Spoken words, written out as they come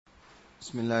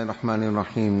بسم الله الرحمن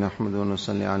الرحيم نحمد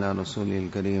ونصلي على رسوله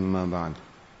الكريم ما بعد.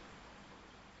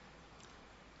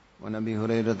 وعن أبي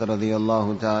هريرة رضي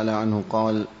الله تعالى عنه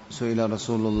قال: سئل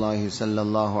رسول الله صلى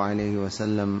الله عليه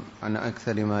وسلم عن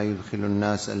أكثر ما يدخل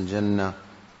الناس الجنة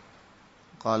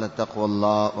قال: تقوى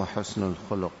الله وحسن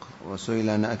الخلق. وسئل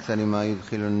عن أكثر ما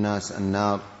يدخل الناس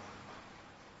النار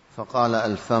فقال: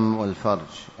 الفم والفرج.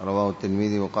 رواه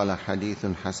الترمذي وقال: حديث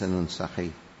حسن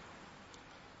صحيح.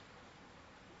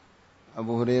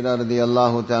 Abu Hurairah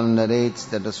radiyallahu ta'ala narrates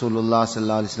that Rasulullah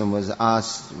sallallahu alaihi wasallam was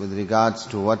asked with regards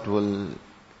to what will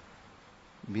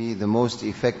be the most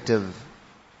effective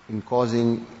in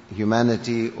causing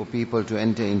humanity or people to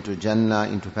enter into Jannah,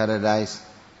 into paradise.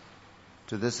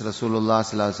 To this Rasulullah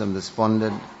sallallahu alaihi wasallam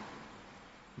responded,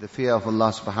 the fear of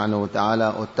Allah subhanahu wa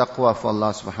ta'ala, or taqwa for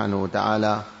Allah subhanahu wa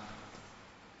ta'ala,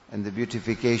 and the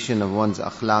beautification of one's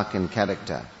akhlaq and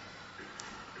character.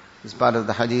 This part of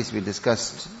the hadith we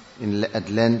discussed at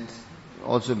length.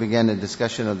 Also began a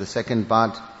discussion of the second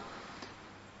part,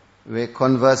 where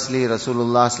conversely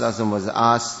Rasulullah sallallahu alaihi wasallam was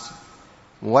asked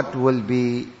what will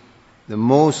be the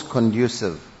most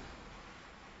conducive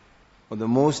or the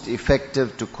most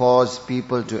effective to cause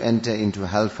people to enter into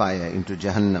hellfire, into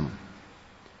Jahannam.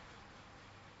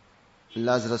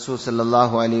 Allah's Rasul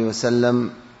sallallahu alaihi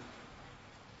wasallam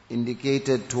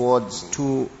indicated towards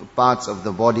two parts of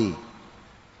the body.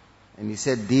 And he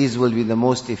said these will be the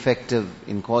most effective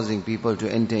in causing people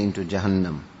to enter into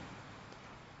Jahannam.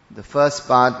 The first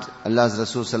part Allah's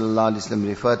Rasul sallallahu alaihi wasallam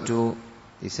referred to,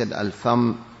 he said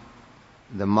al-fam,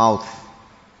 the mouth.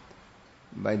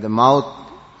 By the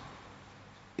mouth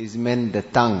is meant the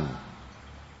tongue.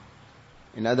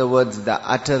 In other words, the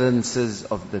utterances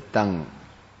of the tongue,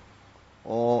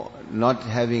 or not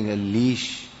having a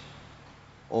leash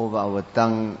over our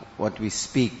tongue, what we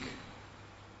speak.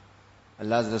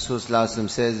 Allah's Rasul sallallahu alaihi wasallam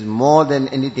says, more than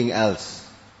anything else,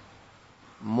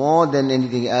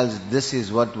 this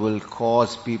is what will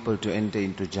cause people to enter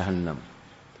into Jahannam.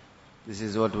 This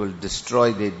is what will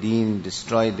destroy their deen,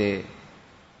 destroy their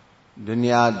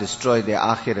dunya, destroy their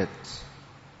akhirat.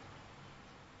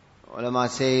 Ulama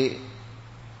say,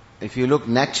 if you look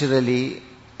naturally,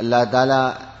 Allah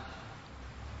Ta'ala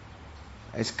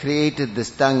has created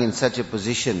this tongue in such a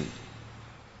position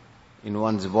in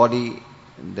one's body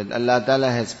that Allah Ta'ala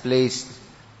has placed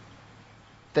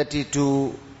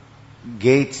 32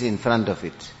 gates in front of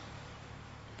it.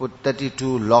 Put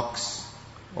 32 locks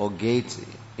or gates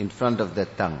in front of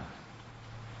that tongue.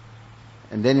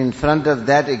 And then in front of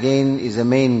that again is a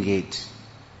main gate.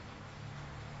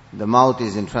 The mouth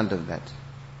is in front of that.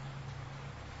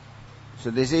 So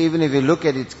they say even if you look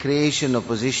at its creation or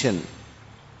position,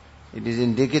 it is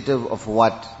indicative of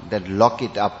what? That lock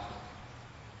it up.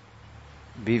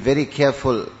 Be very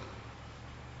careful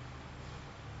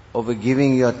over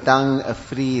giving your tongue a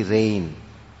free rein.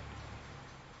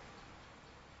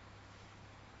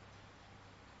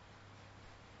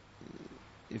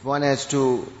 If one has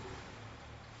to,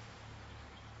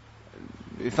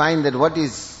 we find that what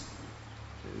is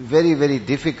very, very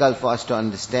difficult for us to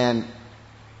understand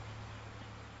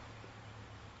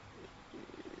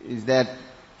is that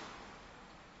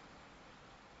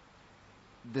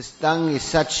this tongue is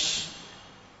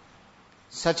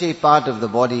such a part of the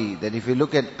body that if you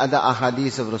look at other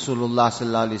ahadith of Rasulullah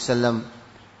sallallahu alaihi wasallam,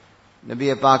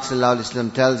 Nabi Pak sallallahu alaihi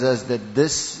wasallam tells us that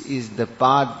this is the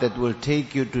part that will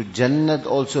take you to Jannat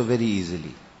also very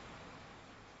easily.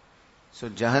 So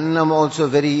Jahannam also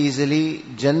very easily,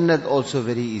 Jannat also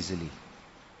very easily.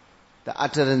 The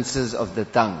utterances of the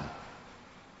tongue.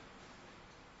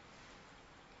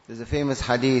 There's a famous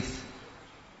hadith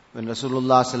when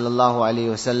Rasulullah sallallahu alaihi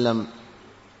wasallam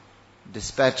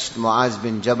dispatched Muaz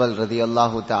bin Jabal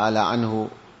radiyallahu ta'ala anhu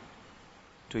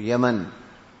to Yemen.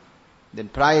 Then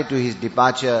prior to his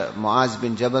departure, Muaz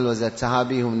bin Jabal was a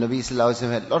sahabi whom Nabi sallallahu alaihi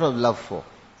wasallam had a lot of love for.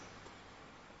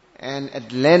 And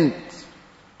at length,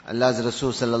 Allah's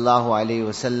Rasul sallallahu alaihi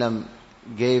wasallam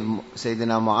gave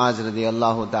Sayyidina Muaz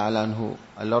radiyallahu ta'ala anhu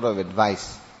a lot of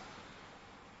advice.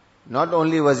 Not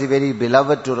only was he very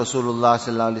beloved to Rasulullah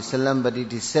sallallahu alaihi wasallam, but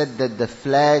it is said that the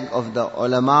flag of the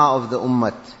ulama of the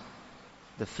ummah,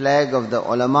 the flag of the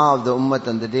ulama of the ummah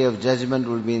on the day of judgment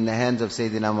will be in the hands of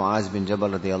Sayyidina Muaz bin Jabal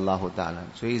radiyallahu ta'ala.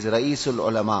 So he is Ra'isul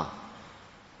Ulama.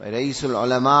 Ra'isul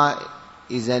Ulama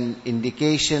is an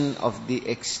indication of the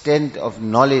extent of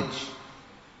knowledge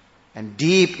and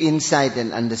deep insight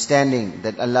and understanding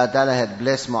that Allah Ta'ala had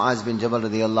blessed Muaz bin Jabal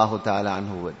radiyallahu ta'ala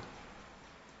anhu with.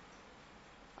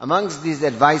 Amongst these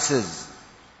advices,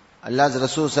 Allah's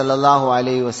Rasul sallallahu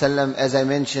alayhi wasallam, as I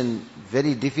mentioned,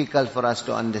 very difficult for us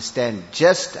to understand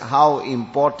just how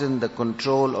important the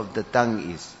control of the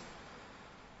tongue is.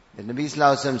 The Nabi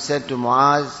Sallallahu Alaihi Wasallam said to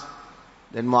Muaz,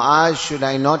 then Muaz, should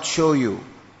I not show you?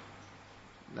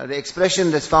 Now the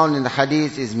expression that's found in the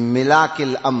hadith is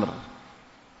milakil amr.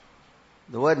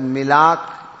 The word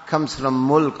milak comes from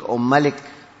mulk or malik,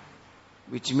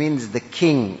 which means the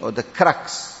king or the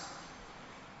crux,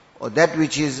 or that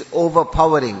which is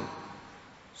overpowering.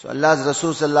 So Allah's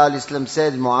Rasul Sallallahu Alaihi Wasallam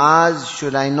said, Muaz,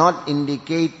 should I not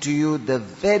indicate to you the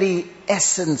very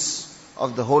essence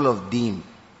of the whole of deen?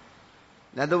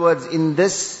 In other words, in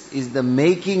this is the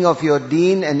making of your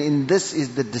deen, and in this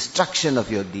is the destruction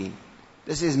of your deen.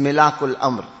 This is milakul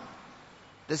amr.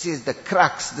 This is the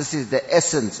crux, this is the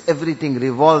essence. Everything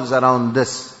revolves around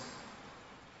this.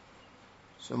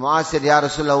 So Muaz said, Ya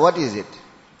Rasulullah, what is it?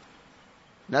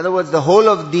 In other words, the whole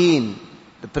of deen,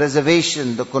 the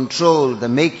preservation, the control, the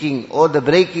making or the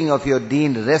breaking of your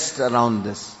deen rests around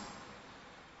this.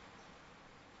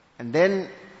 And then,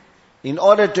 in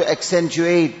order to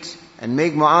accentuate and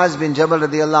make Muaz bin Jabal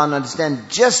radiallahu anhu understand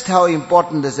just how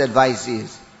important this advice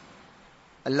is,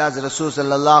 Allah's Rasul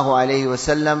sallallahu alayhi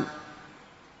wasallam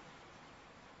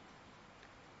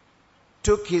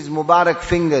took his Mubarak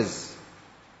fingers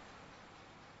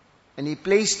and he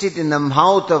placed it in the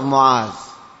mouth of Muaz.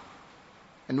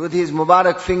 And with his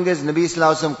Mubarak fingers, Nabi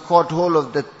Sallallahu Alaihi Wasallam caught hold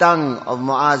of the tongue of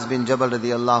Muaz bin Jabal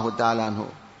radiallahu ta'ala anhu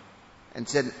and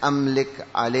said, Amlik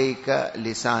alayka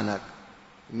lisanak.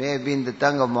 It may have been the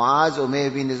tongue of Muaz or may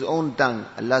have been his own tongue,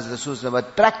 Allah's Rasul,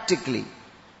 but practically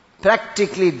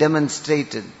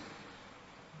demonstrated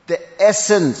the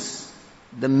essence,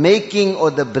 the making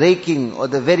or the breaking or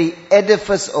the very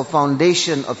edifice or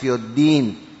foundation of your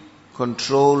deen.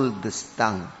 Control this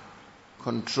tongue.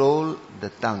 Control the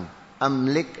tongue.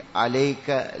 Amlik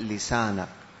alayka lisanak.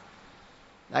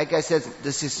 Like I said,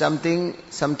 this is something,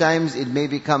 sometimes it may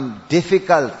become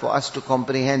difficult for us to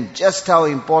comprehend just how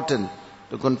important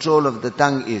the control of the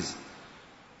tongue is.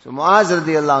 So Muaz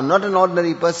radiallahu, not an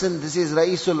ordinary person, this is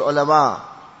Ra'isul Ulama.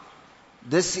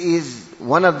 This is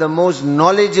one of the most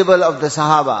knowledgeable of the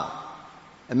Sahaba.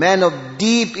 A man of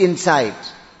deep insight,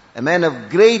 a man of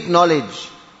great knowledge,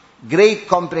 great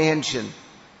comprehension.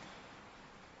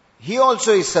 He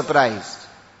also is surprised.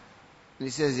 He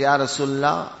says, Ya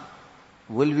Rasulullah,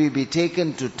 will we be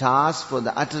taken to task for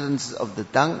the utterance of the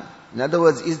tongue? In other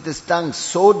words, is this tongue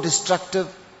so destructive,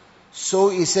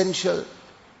 so essential,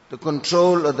 the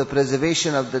control or the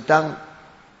preservation of the tongue?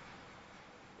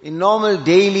 In normal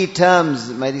daily terms,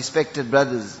 my respected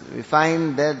brothers, we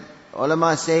find that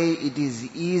ulama say it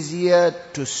is easier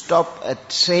to stop a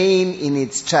train in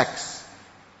its tracks,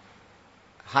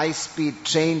 high-speed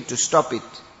train to stop it,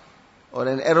 or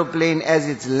an aeroplane as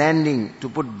it's landing to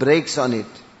put brakes on it.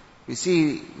 You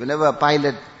see, whenever a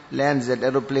pilot lands that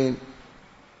aeroplane,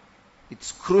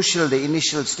 it's crucial, the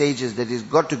initial stages, that he's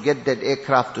got to get that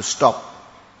aircraft to stop.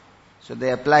 So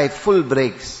they apply full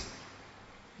brakes.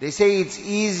 They say it's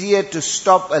easier to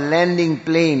stop a landing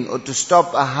plane or to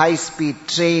stop a high-speed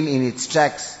train in its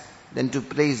tracks than to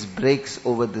place brakes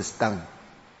over this tongue.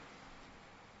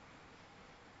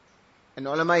 And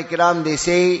ulama ikram, they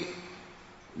say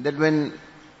that when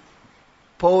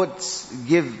poets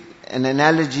give an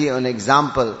analogy or an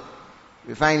example,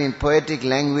 we find in poetic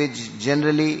language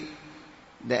generally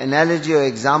the analogy or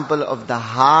example of the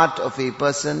heart of a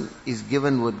person is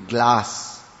given with glass.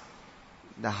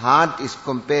 The heart is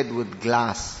compared with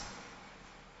glass.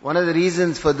 One of the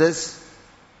reasons for this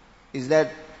is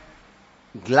that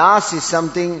glass is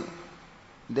something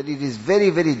that it is very,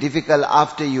 very difficult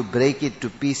after you break it to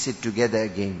piece it together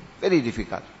again. Very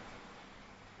difficult.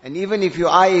 And even if you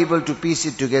are able to piece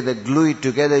it together, glue it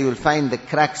together, you'll find the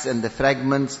cracks and the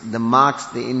fragments, the marks,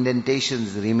 the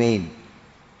indentations remain.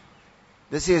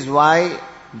 This is why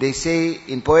they say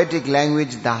in poetic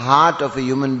language, the heart of a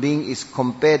human being is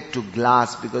compared to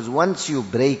glass, because once you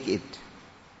break it,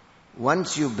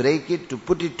 to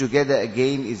put it together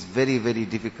again is very, very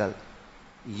difficult.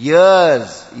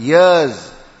 Years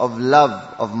of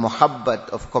love, of muhabbat,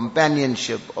 of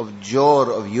companionship, of joy,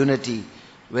 of unity,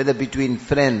 whether between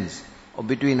friends, or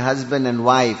between husband and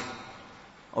wife,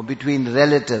 or between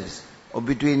relatives, or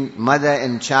between mother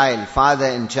and child, father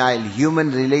and child,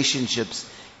 human relationships,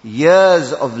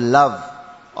 years of love,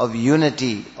 of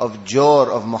unity, of joy,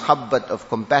 of muhabbat, of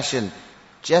compassion,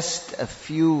 just a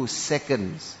few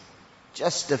seconds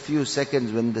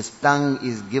when the tongue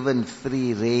is given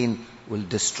free rein will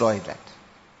destroy that.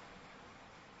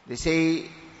 They say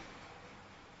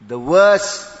the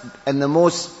worst and the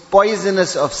most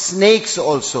poisonous of snakes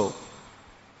also,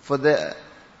 for the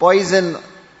poison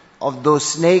of those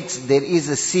snakes there is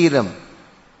a serum.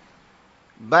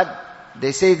 But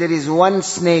they say there is one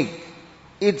snake,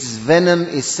 its venom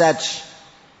is such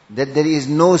that there is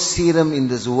no serum in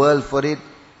this world for it.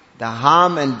 The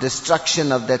harm and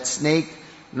destruction of that snake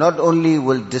not only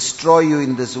will destroy you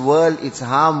in this world, its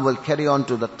harm will carry on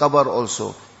to the qabr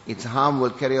also. Its harm will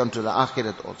carry on to the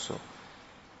akhirat also.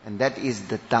 And that is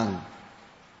the tongue.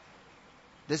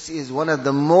 This is one of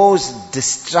the most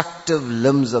destructive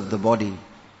limbs of the body.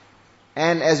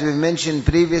 And as we mentioned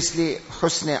previously,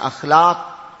 husn akhlaq,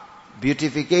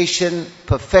 beautification,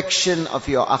 perfection of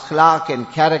your akhlaq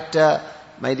and character,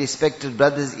 my respected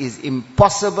brothers, is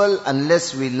impossible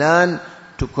unless we learn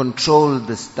to control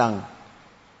this tongue.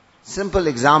 Simple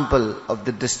example of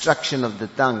the destruction of the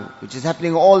tongue, which is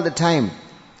happening all the time,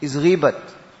 is ghibat.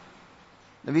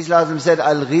 Nabi Sallallahu Alaihi Wasallam said,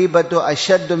 Al-ghibatu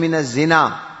ashaddu min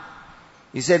az-zina.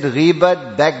 He said,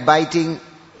 ghibat, backbiting.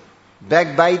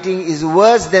 Backbiting is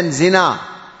worse than zina.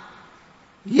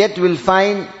 Yet we'll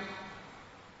find,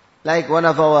 like one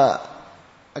of our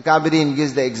Akabirin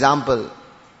gives the example.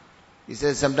 He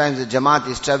says sometimes the Jamaat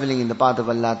is traveling in the path of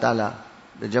Allah Ta'ala.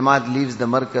 The Jamaat leaves the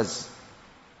markaz.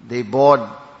 They board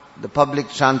the public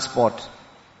transport.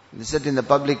 They sit in the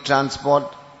public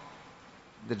transport.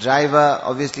 The driver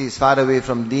obviously is far away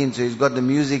from deen, so he's got the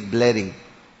music blaring.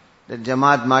 The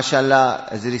Jamaat, mashallah,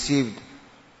 has received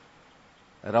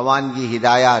Rawangi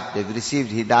Hidayat. They've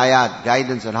received Hidayat,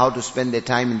 guidance on how to spend their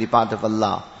time in the path of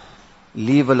Allah.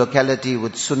 Leave a locality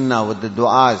with sunnah, with the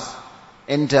du'as.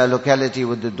 Enter a locality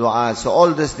with the du'as. So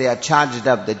all this they are charged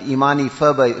up, that imani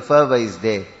fervor is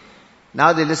there.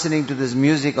 Now they're listening to this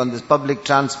music on this public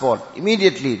transport.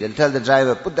 Immediately they'll tell the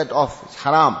driver, put that off, it's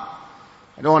haram.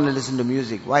 I don't want to listen to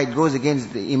music. Why? It goes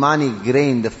against the imani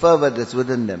grain, the fervor that's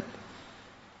within them.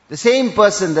 The same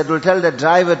person that will tell the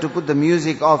driver to put the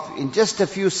music off, in just a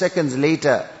few seconds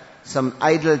later, some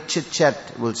idle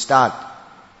chit-chat will start.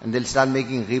 And they'll start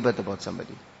making ghibat about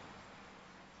somebody.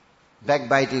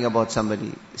 Backbiting about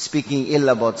somebody. Speaking ill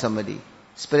about somebody.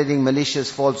 Spreading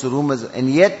malicious false rumors. And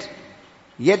yet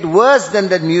worse than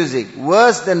that music,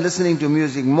 worse than listening to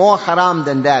music, more haram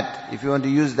than that, if you want to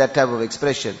use that type of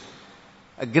expression.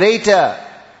 A greater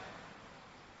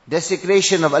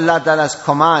desecration of Allah Ta'ala's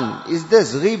command is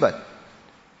this, ghibat.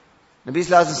 Nabi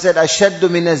Sallallahu Alaihi Wasallam said,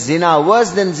 ashaddu min az-zina,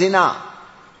 worse than zina.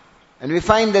 And we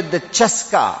find that the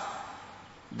chaska,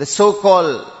 the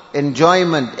so-called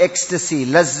enjoyment, ecstasy,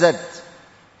 lazzat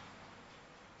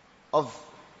of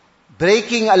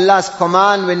breaking Allah's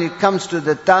command when it comes to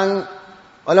the tongue,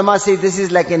 ulama say this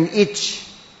is like an itch.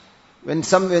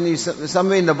 Somewhere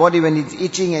in the body when it's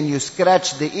itching and you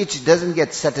scratch, the itch doesn't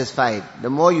get satisfied. The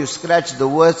more you scratch, the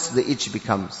worse the itch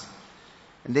becomes.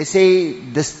 And they say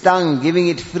this tongue, giving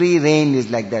it free rein is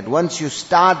like that. Once you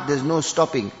start, there's no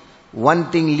stopping.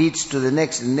 One thing leads to the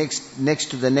next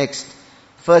to the next.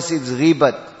 First it's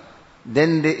ghibat.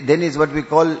 Then is what we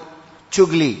call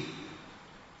chugli,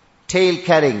 tail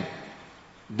carrying.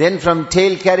 Then from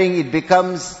tail carrying it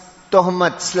becomes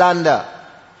tohmat, slander,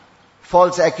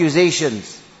 false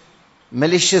accusations,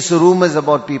 malicious rumors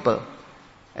about people.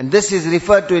 And this is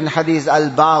referred to in hadith,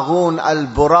 al-baghun,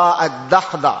 al-bura,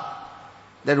 al-dahda.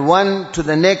 That one to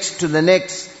the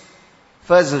next.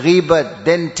 First ghibat,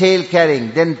 then tail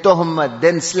carrying, then tohmat,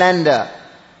 then slander.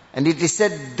 And it is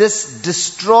said this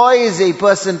destroys a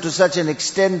person to such an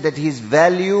extent that his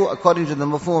value, according to the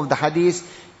mafhum of the hadith,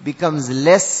 becomes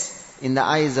less in the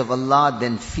eyes of Allah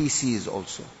than feces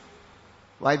also.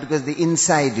 Why? Because the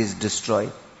inside is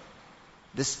destroyed.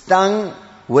 This tongue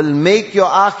will make your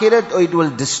akhirat or it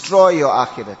will destroy your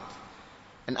akhirat.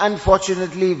 And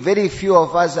unfortunately, very few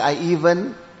of us are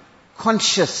even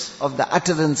conscious of the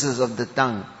utterances of the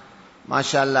tongue.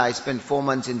 MashaAllah, I spent 4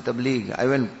 months in Tabligh. I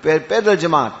went Pedal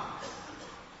Jamaat.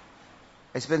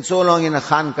 I spent so long in a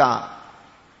khanka.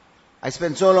 I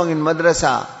spent so long in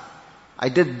madrasa. I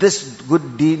did this good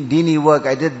deeni work.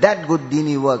 I did that good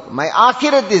deeni work. My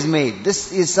akhirat is made.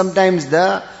 This is sometimes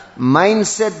the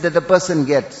mindset that a person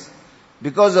gets.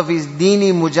 Because of his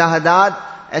deeni mujahadat,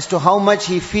 as to how much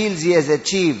he feels he has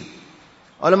achieved.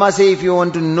 Ulama say if you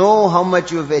want to know how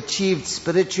much you have achieved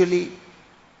spiritually,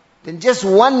 then just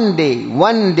one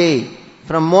day,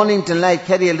 from morning till night,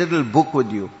 carry a little book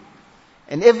with you.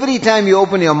 And every time you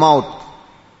open your mouth,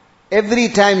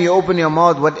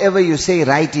 whatever you say,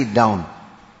 write it down.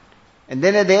 And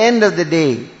then at the end of the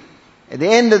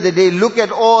day, look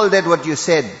at all that what you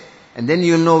said. And then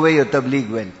you'll know where your tabligh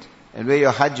went, and where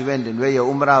your hajj went, and where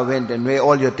your umrah went, and where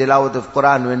all your tilawat of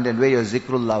Quran went, and where your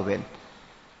zikrullah went.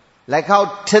 Like how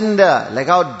tinder, like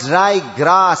how dry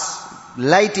grass,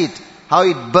 light it, how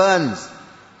it burns.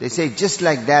 They say just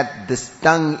like that, this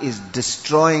tongue is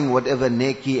destroying whatever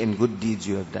neki and good deeds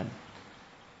you have done.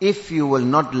 If you will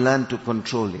not learn to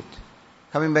control it.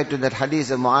 Coming back to that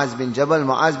hadith of Muaz bin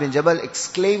Jabal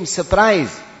exclaimed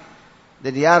surprise.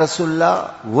 that, Ya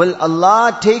Rasulullah, will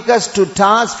Allah take us to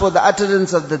task for the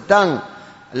utterance of the tongue?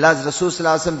 Allah's Rasul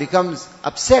sallallahu alaihi wasallam becomes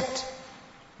upset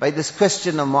by this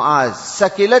question of Muaz.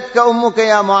 Sakilatka ummuka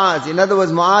ya Muaz. In other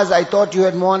words, Muaz, I thought you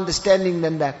had more understanding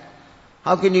than that.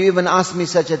 How can you even ask me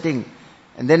such a thing?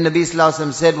 And then Nabi sallallahu alaihi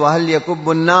wasallam said, وَهَلْ يَكُبُّ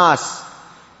النَّاسِ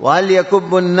وَهَلْ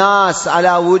يَكُبُّ النَّاسِ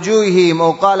عَلَى وُجُوهِهِمْ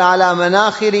أو قال عَلى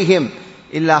مَنَاخِرِهِمْ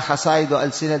إِلَّا حَصَائِدُ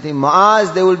أَلْسِنَتِهِمْ.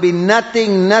 Muaz, there will be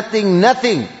nothing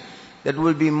that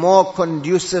will be more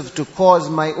conducive to cause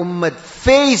my ummah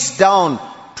face down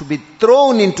to be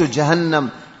thrown into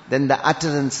Jahannam than the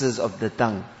utterances of the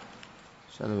tongue.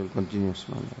 Inshallah, we'll continue.